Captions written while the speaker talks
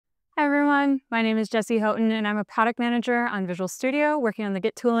Hi everyone, my name is Jessie Houghton and I'm a product manager on Visual Studio working on the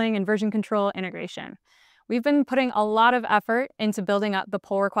Git tooling and version control integration. We've been putting a lot of effort into building up the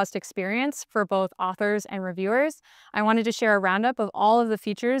pull request experience for both authors and reviewers. I wanted to share a roundup of all of the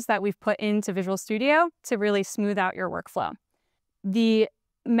features that we've put into Visual Studio to really smooth out your workflow. The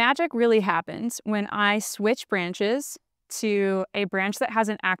magic really happens when I switch branches to a branch that has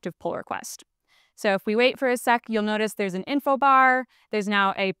an active pull request. So if we wait for a sec, you'll notice there's an info bar. There's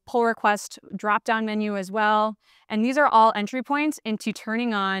now a pull request drop-down menu as well. And these are all entry points into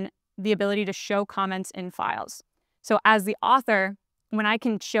turning on the ability to show comments in files. So as the author, when I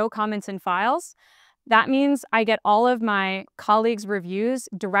can show comments in files, that means I get all of my colleagues' reviews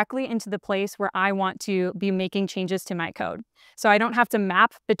directly into the place where I want to be making changes to my code. So I don't have to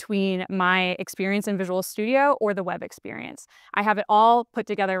map between my experience in Visual Studio or the web experience. I have it all put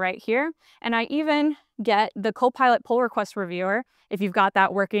together right here. And I even get the Copilot pull request reviewer. If you've got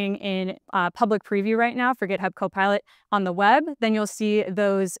that working in public preview right now for GitHub Copilot on the web, then you'll see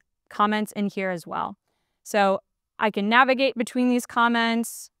those comments in here as well. So I can navigate between these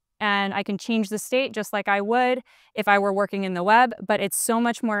comments, and I can change the state just like I would if I were working in the web, but it's so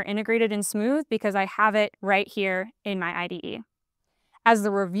much more integrated and smooth because I have it right here in my IDE. As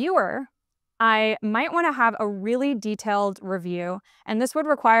the reviewer, I might want to have a really detailed review, and this would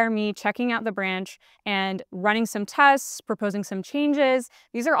require me checking out the branch and running some tests, proposing some changes.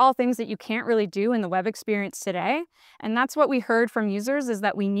 These are all things that you can't really do in the web experience today, and that's what we heard from users, is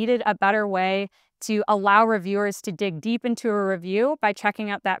that we needed a better way to allow reviewers to dig deep into a review by checking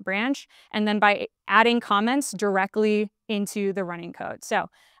out that branch and then by adding comments directly into the running code. So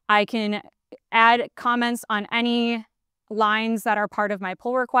I can add comments on any lines that are part of my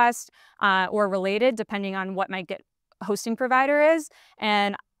pull request or related, depending on what my Git hosting provider is.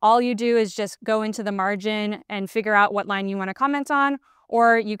 And all you do is just go into the margin and figure out what line you want to comment on,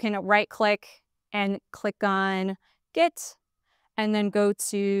 or you can right click and click on Git and then go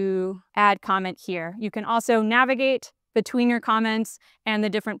to add comment here. You can also navigate between your comments and the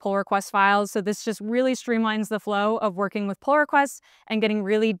different pull request files. So this just really streamlines the flow of working with pull requests and getting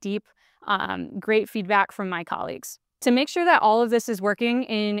really deep, great feedback from my colleagues. To make sure that all of this is working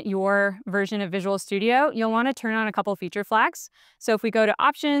in your version of Visual Studio, you'll want to turn on a couple feature flags. So if we go to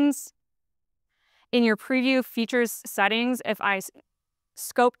Options, in your Preview Features settings, if I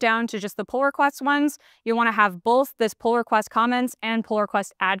scope down to just the pull request ones, you'll want to have both this pull request comments and pull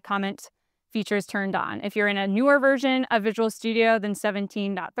request add comment features turned on. If you're in a newer version of Visual Studio than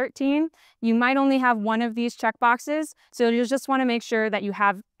 17.13, you might only have one of these checkboxes. So you'll just want to make sure that you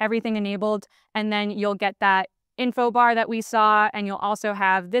have everything enabled, and then you'll get that info bar that we saw, and you'll also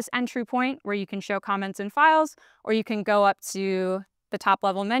have this entry point where you can show comments in files, or you can go up to the top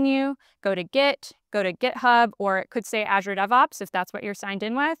level menu, go to Git, go to GitHub, or it could say Azure DevOps if that's what you're signed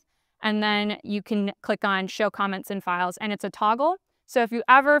in with. And then you can click on Show Comments in Files, and it's a toggle. So if you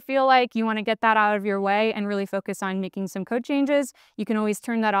ever feel like you want to get that out of your way and really focus on making some code changes, you can always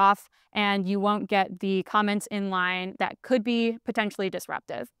turn that off and you won't get the comments in line that could be potentially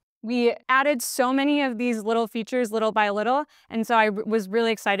disruptive. We added so many of these little features little by little, and so I was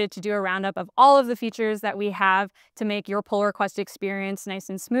really excited to do a roundup of all of the features that we have to make your pull request experience nice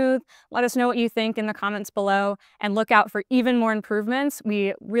and smooth. Let us know what you think in the comments below, and look out for even more improvements.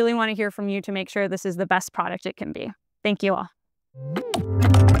 We really want to hear from you to make sure this is the best product it can be. Thank you all.